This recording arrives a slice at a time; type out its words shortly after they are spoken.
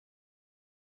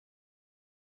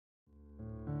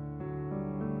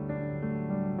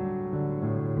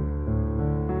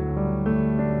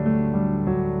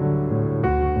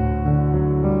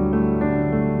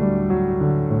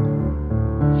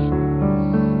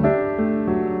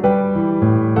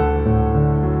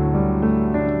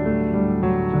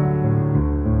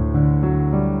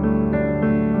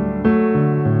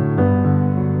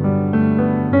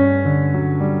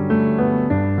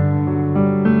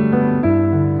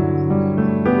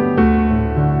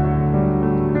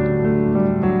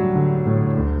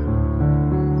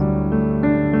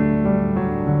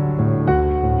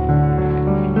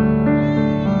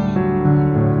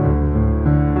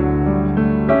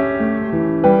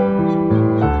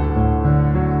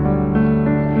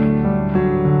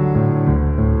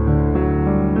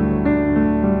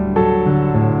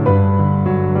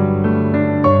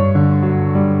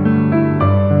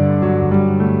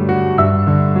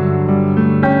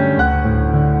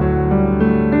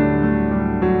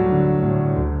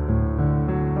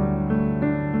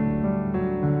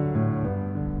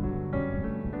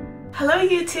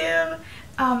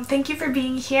Thank you for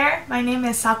being here. My name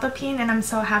is Satopin and I'm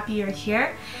so happy you're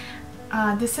here.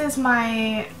 This is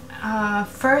my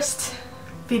first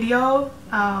video,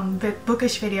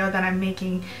 bookish video that I'm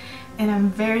making, and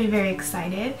I'm very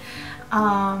excited.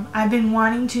 I've been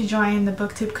wanting to join the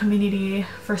booktube community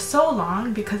for so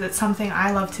long because it's something I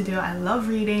love to do. I love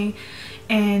reading,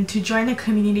 and to join a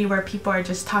community where people are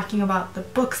just talking about the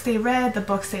books they read, the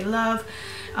books they love,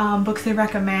 books they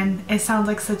recommend, it sounds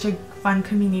like such a fun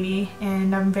community,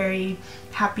 and I'm very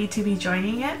happy to be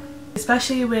joining it.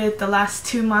 Especially with the last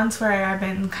 2 months where I've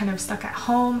been kind of stuck at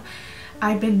home.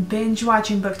 I've been binge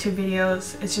watching booktube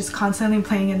videos. It's just constantly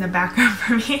playing in the background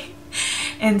for me.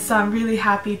 And so I'm really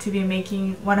happy to be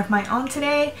making one of my own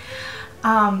today.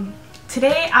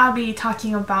 Today I'll be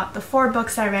talking about the 4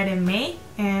 books I read in May,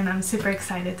 and I'm super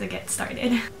excited to get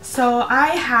started. So I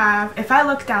have, if I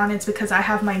look down, it's because I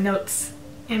have my notes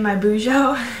in my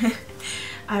bujo.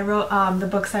 I wrote the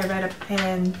books I read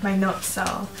in my notes,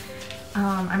 so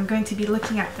I'm going to be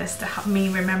looking at this to help me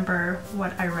remember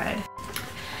what I read.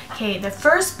 Okay, the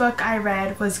first book I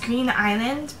read was Green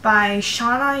Island by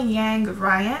Shauna Yang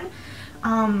Ryan.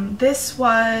 This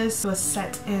was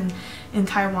set in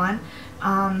Taiwan.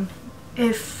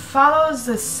 It follows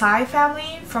the Tsai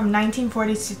family from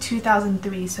 1940s to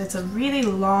 2003, so it's a really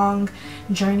long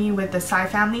journey with the Tsai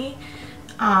family.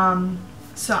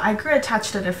 So I grew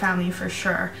attached to the family for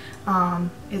sure.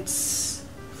 It's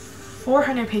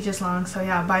 400 pages long, so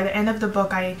yeah, by the end of the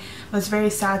book I was very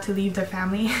sad to leave the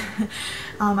family.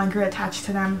 I grew attached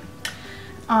to them.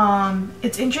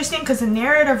 It's interesting because the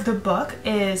narrative of the book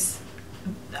is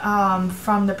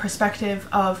from the perspective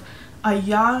of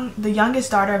the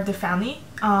youngest daughter of the family,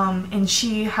 and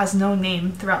she has no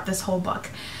name throughout this whole book.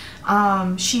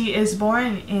 She is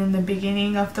born in the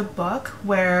beginning of the book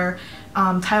where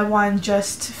Taiwan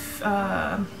just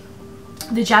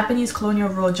the Japanese colonial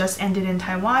rule just ended in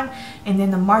Taiwan, and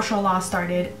then the martial law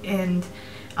started, and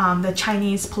the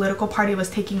Chinese political party was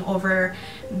taking over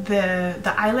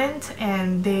the island,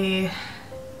 and it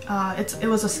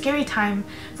was a scary time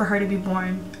for her to be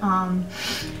born,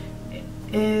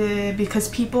 because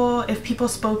if people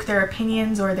spoke their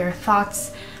opinions or their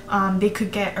thoughts, they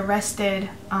could get arrested,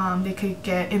 they could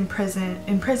get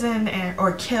imprisoned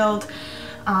or killed,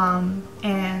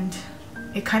 and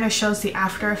it kind of shows the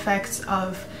after effects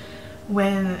of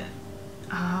when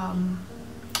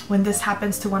this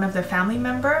happens to one of the family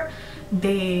member.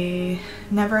 They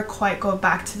never quite go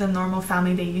back to the normal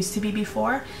family they used to be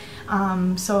before.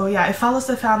 So yeah, it follows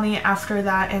the family after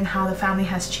that and how the family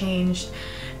has changed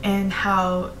and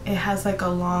how it has like a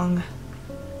long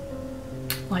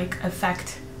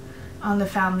effect on the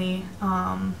family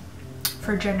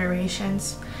for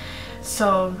generations.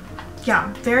 So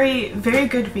yeah, very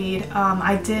good read.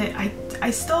 I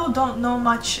still don't know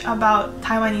much about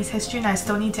Taiwanese history, and I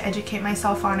still need to educate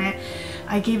myself on it.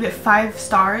 I gave it 5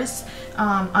 stars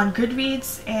on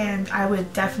Goodreads, and I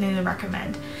would definitely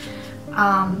recommend.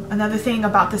 Another thing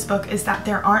about this book is that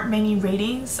there aren't many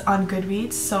ratings on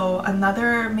Goodreads, so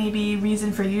another maybe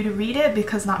reason for you to read it,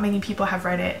 because not many people have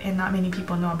read it and not many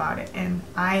people know about it, and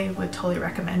I would totally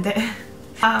recommend it.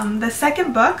 The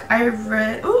second book I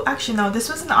read, actually no, this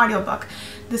was an audiobook.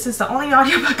 This is the only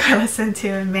audiobook I listened to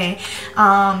in May.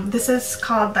 This is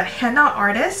called The Henna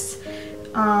Artist.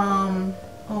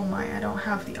 Oh my, I don't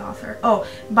have the author. Oh,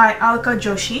 by Alka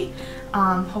Joshi.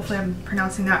 Hopefully I'm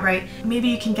pronouncing that right. Maybe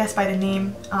you can guess by the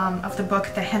name of the book.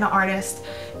 The Henna Artist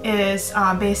is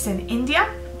based in India,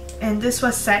 and this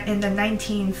was set in the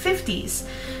 1950s.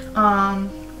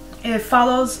 It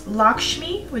follows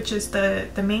Lakshmi, which is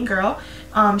the main girl.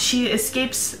 She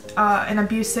escapes an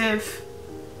abusive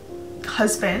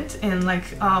husband in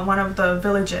one of the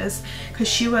villages because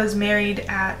she was married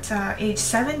at age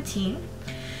 17.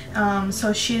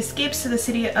 So she escapes to the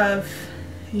city of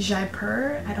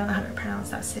Jaipur. I don't know how to pronounce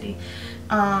that city.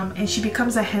 And she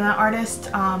becomes a henna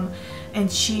artist, and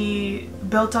she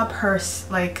built up her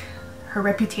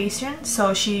reputation.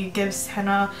 So she gives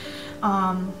henna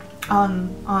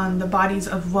on the bodies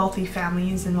of wealthy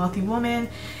families and wealthy women,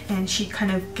 and she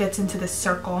kind of gets into this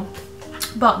circle.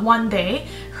 But one day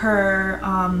her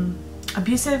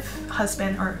abusive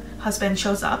husband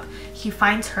shows up. He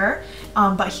finds her,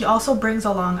 but he also brings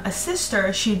along a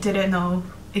sister she didn't know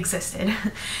existed.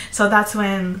 So that's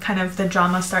when kind of the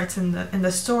drama starts in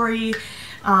the story,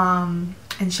 and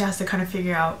she has to kind of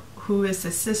figure out who is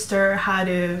the sister, how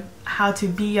to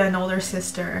be an older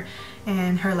sister,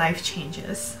 and her life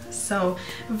changes. So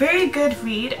very good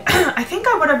read. I think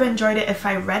I would have enjoyed it if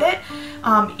I read it.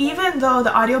 Even though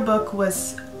the audiobook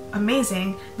was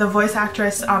amazing, the voice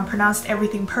actress pronounced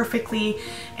everything perfectly,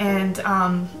 and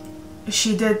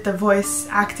she did the voice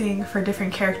acting for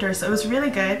different characters, so it was really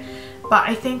good. But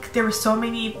I think there were so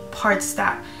many parts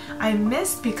that I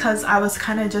missed because I was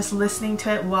kind of just listening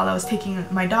to it while I was taking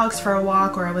my dogs for a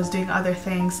walk or I was doing other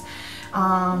things,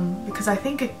 because I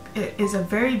think it is a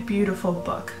very beautiful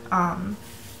book.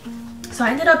 So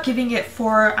I ended up giving it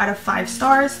 4 out of 5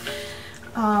 stars,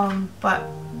 but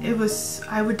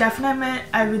I would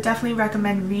definitely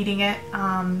recommend reading it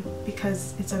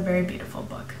because it's a very beautiful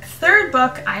book. Third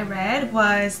book I read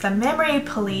was The Memory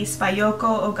Police by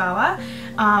Yoko Ogawa.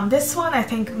 This one I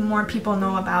think more people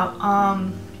know about.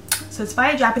 So it's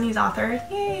by a Japanese author.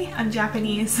 Yay, I'm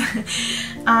Japanese.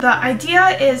 The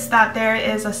idea is that there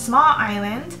is a small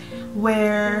island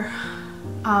where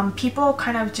people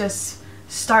kind of just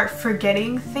start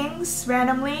forgetting things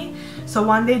randomly. So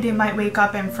one day they might wake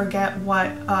up and forget what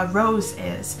a rose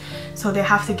is. So they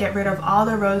have to get rid of all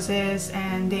the roses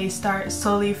and they start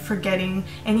slowly forgetting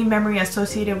any memory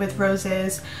associated with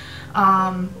roses.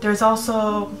 There's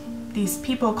also these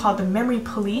people called the memory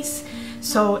police.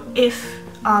 So if,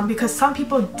 because some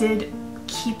people did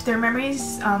keep their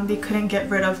memories, they couldn't get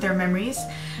rid of their memories.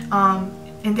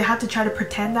 And they had to try to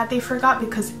pretend that they forgot,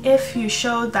 because if you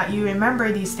showed that you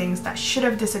remember these things that should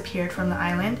have disappeared from the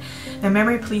island, the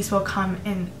memory police will come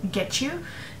and get you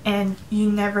and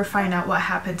you never find out what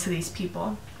happened to these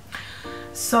people.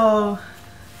 So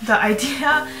the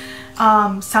idea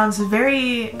sounds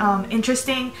very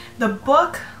interesting. The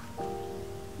book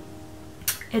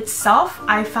itself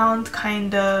I found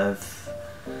kind of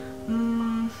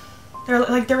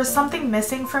there was something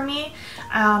missing for me.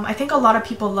 I think a lot of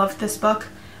people loved this book.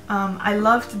 I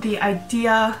loved the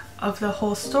idea of the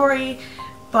whole story,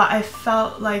 but I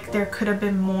felt like there could have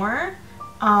been more.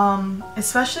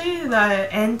 Especially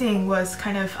the ending was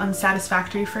kind of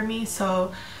unsatisfactory for me,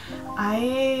 so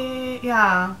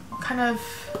yeah, kind of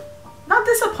not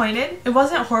disappointed. It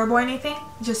wasn't horrible or anything,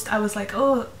 just I was like,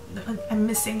 oh, I'm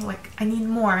missing, like I need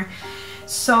more.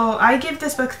 So I give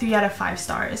this book 3 out of 5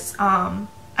 stars.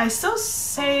 I still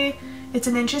say it's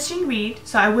an interesting read,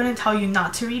 so I wouldn't tell you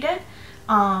not to read it,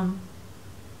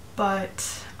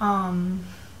 but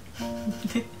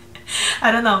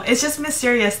I don't know, it's just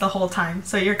mysterious the whole time,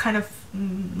 so you're kind of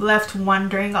left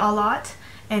wondering a lot,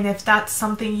 and if that's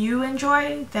something you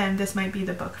enjoy, then this might be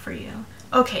the book for you.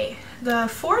 Okay, the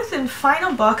fourth and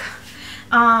final book,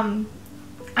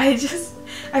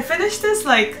 I finished this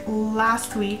like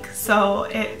last week, so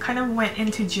it kind of went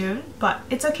into June, but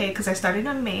it's okay because I started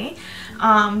in May.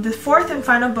 The fourth and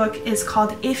final book is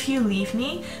called If You Leave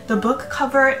Me. The book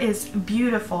cover is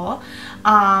beautiful.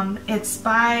 It's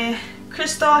by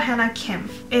Crystal Hannah Kim.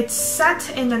 It's set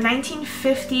in the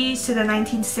 1950s to the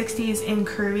 1960s in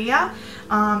Korea.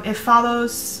 It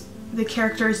follows the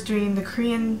characters during the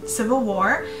Korean Civil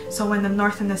War, so when the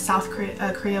North and the South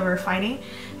Korea were fighting,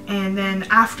 and then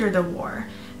after the war.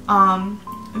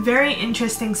 Very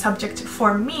interesting subject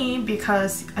for me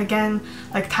because, again,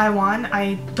 like Taiwan,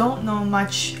 I don't know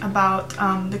much about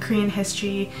the Korean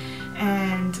history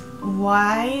and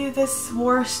why this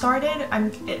war started.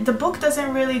 The book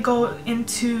doesn't really go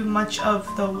into much of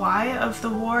the why of the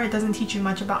war. It doesn't teach you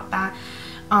much about that.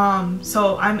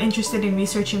 So I'm interested in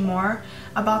researching more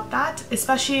about that,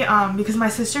 especially because my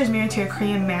sister is married to a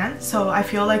Korean man, so I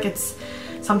feel like it's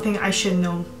something I should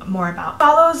know more about. It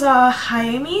follows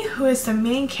Haemi, who is the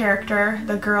main character,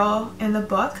 the girl in the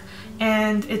book,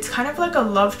 and it's kind of like a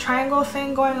love triangle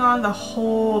thing going on the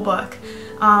whole book.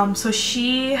 So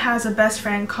she has a best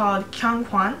friend called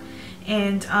Kyung-hwan,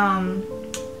 and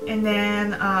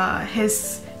then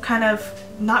his kind of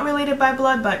not related by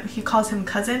blood, but he calls him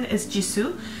cousin, is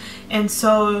Jisoo. And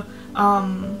so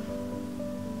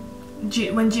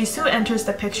when Jisoo enters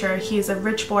the picture, he is a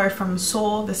rich boy from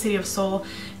Seoul, the city of Seoul,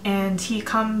 and he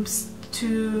comes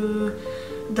to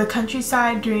the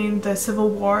countryside during the Civil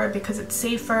War because it's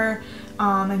safer,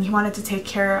 and he wanted to take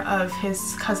care of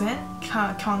his cousin,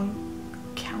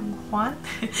 Kyung-hwan.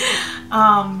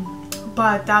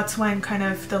 But that's when kind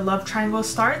of the love triangle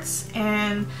starts,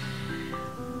 and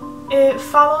it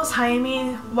follows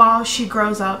Haemi while she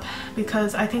grows up,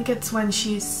 because I think it's when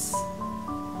she's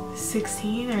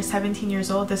 16 or 17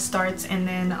 years old this starts, and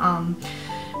then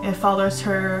it follows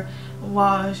her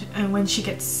when she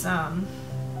gets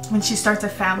when she starts a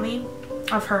family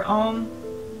of her own,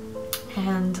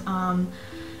 and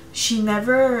she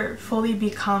never fully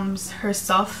becomes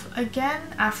herself again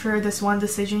after this one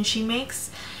decision she makes.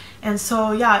 And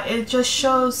so yeah, it just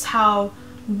shows how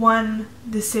one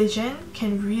decision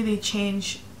can really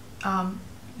change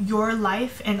your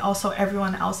life and also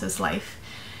everyone else's life.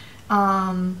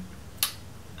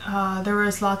 There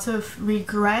was lots of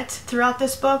regret throughout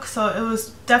this book, so it was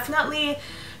definitely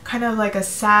kind of like a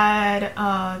sad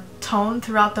tone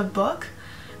throughout the book.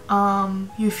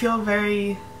 You feel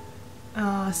very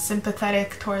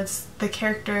sympathetic towards the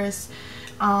characters.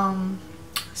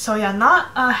 So yeah,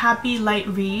 not a happy light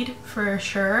read for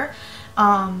sure,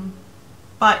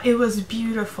 but it was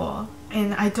beautiful,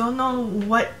 and I don't know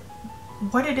what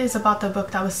it is about the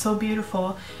book that was so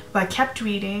beautiful, but I kept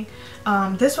reading.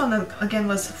 This one again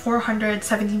was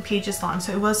 417 pages long,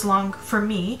 so it was long for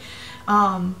me,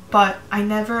 but I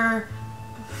never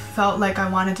felt like I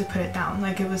wanted to put it down.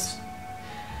 Like, there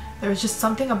was just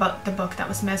something about the book that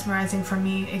was mesmerizing for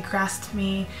me. It grasped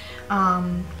me.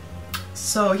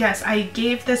 So yes, I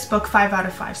gave this book 5 out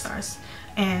of 5 stars,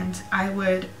 and I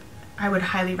would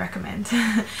highly recommend.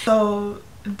 So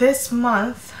this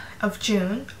month of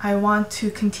June, I want to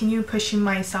continue pushing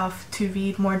myself to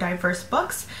read more diverse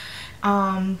books.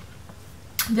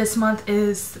 This month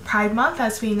is Pride Month,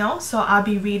 as we know, so I'll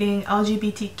be reading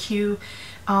LGBTQ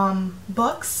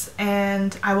books,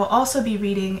 and I will also be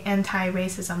reading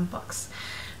anti-racism books.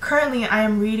 Currently, I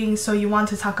am reading So You Want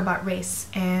to Talk About Race,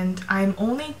 and I'm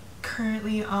only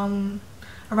currently around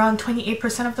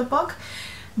 28% of the book,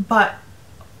 but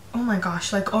oh my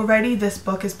gosh, like already this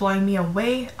book is blowing me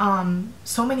away.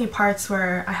 So many parts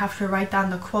where I have to write down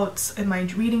the quotes in my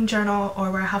reading journal, or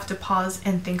where I have to pause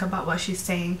and think about what she's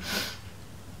saying.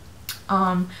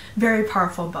 Very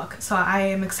powerful book, so I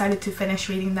am excited to finish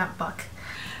reading that book.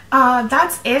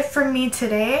 That's it for me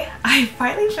today. I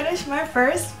finally finished my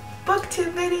first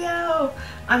booktube video.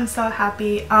 I'm so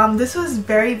happy. This was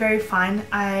very fun.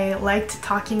 I liked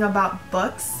talking about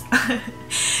books.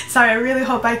 Sorry, I really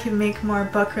hope I can make more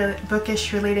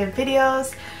bookish related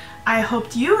videos. I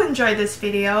hoped you enjoyed this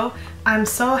video. I'm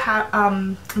so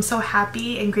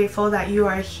happy and grateful that you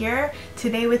are here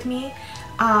today with me.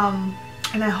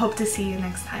 And I hope to see you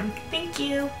next time. Thank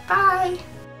you. Bye.